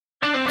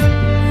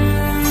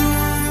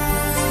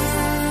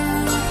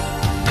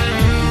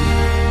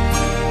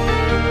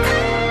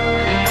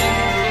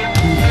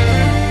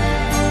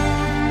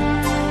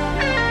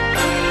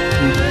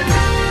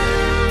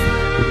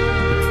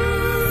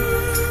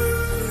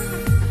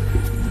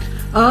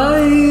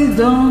I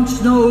don't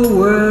know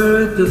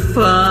where to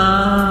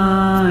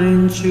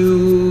find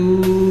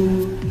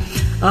you.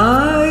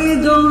 I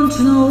don't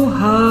know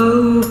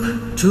how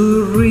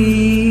to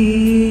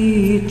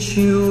reach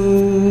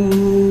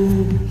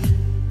you.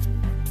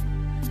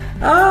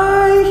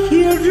 I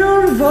hear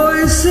your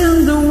voice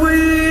in the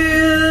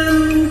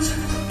wind.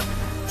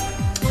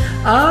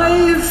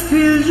 I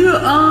feel you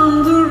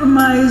under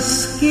my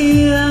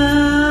skin.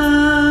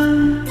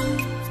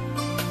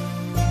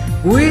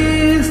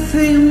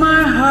 Within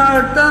my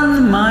heart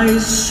and my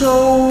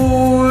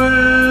soul,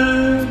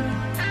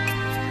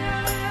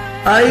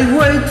 I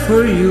wait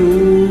for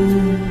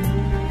you,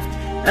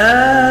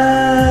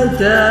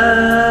 Adagio.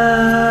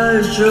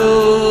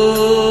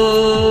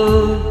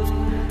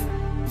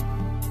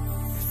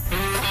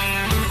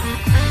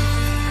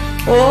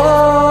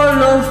 All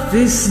of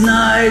these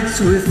nights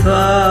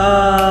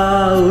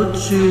without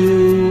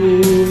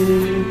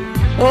you,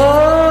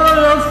 all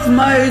of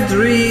my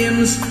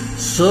dreams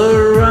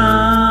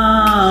surround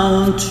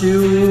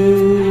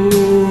you.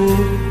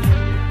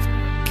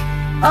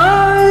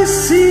 I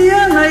see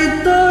and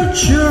I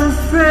touch your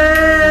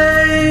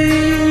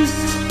face.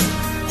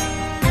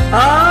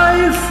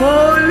 I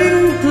fall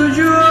into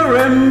your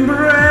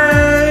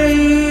embrace.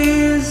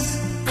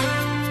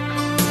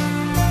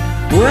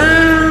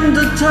 When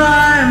the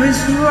time is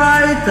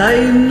right, I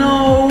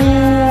know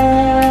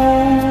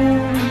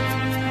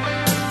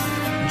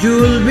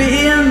you'll be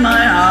in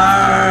my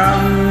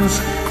arms,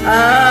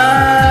 Adagio.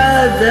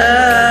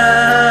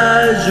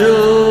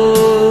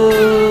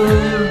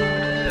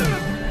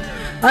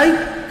 I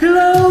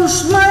close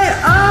my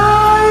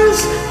eyes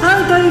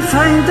and I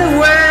find a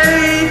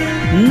way.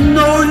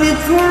 No need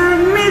for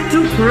me to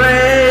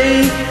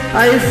pray.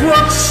 I've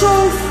walked so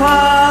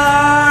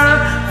far,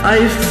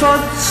 I've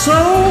fought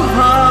so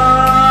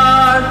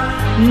hard.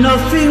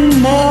 Nothing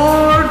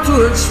more to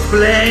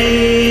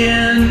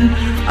explain.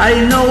 I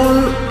know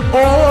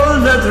all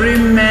that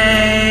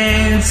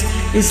remains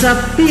is a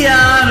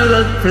piano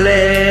that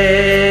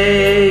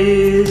plays.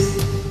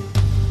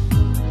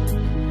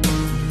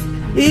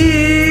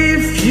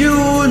 If you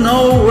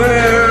know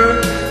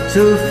where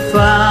to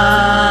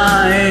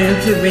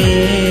find me,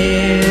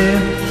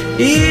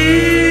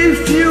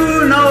 if you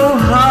know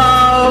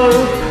how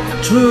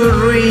to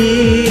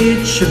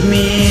reach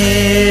me,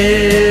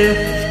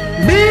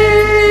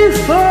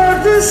 before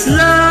this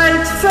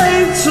light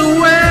fades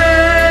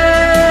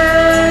away,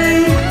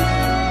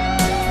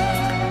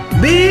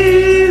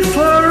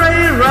 before I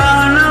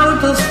run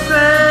out of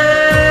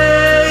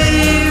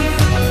faith,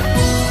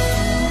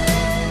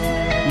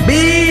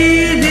 be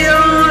the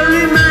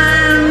only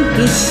man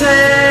to say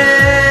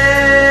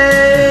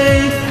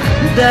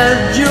that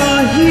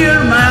you'll hear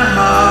my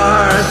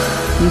heart,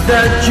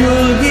 that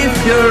you'll give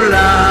your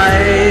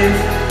life,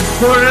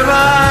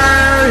 forever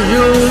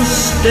you'll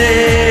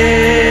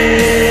stay.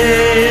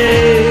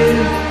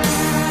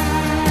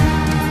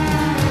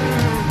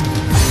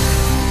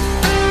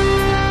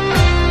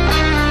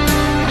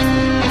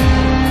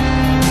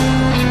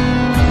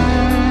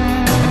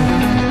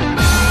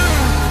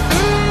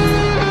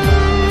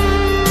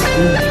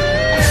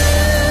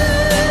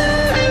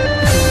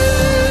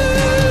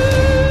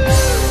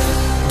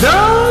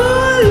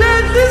 Don't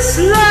let this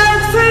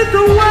light fade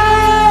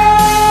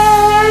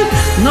away.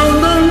 No,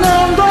 no, no,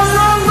 no,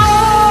 no, no.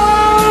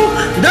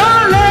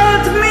 Don't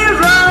let me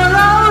run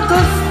out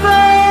of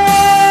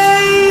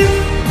faith.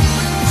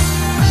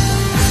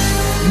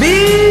 Be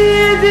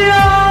the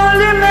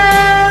only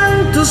man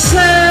to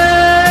say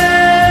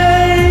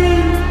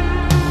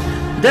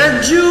that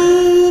you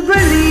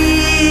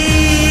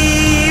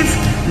believe.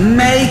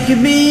 Make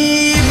me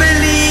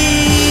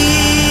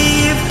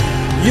believe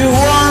you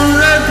won't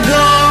let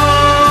go.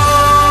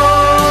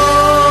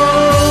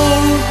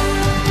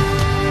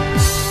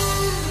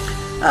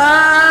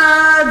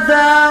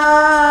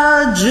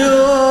 Adagio.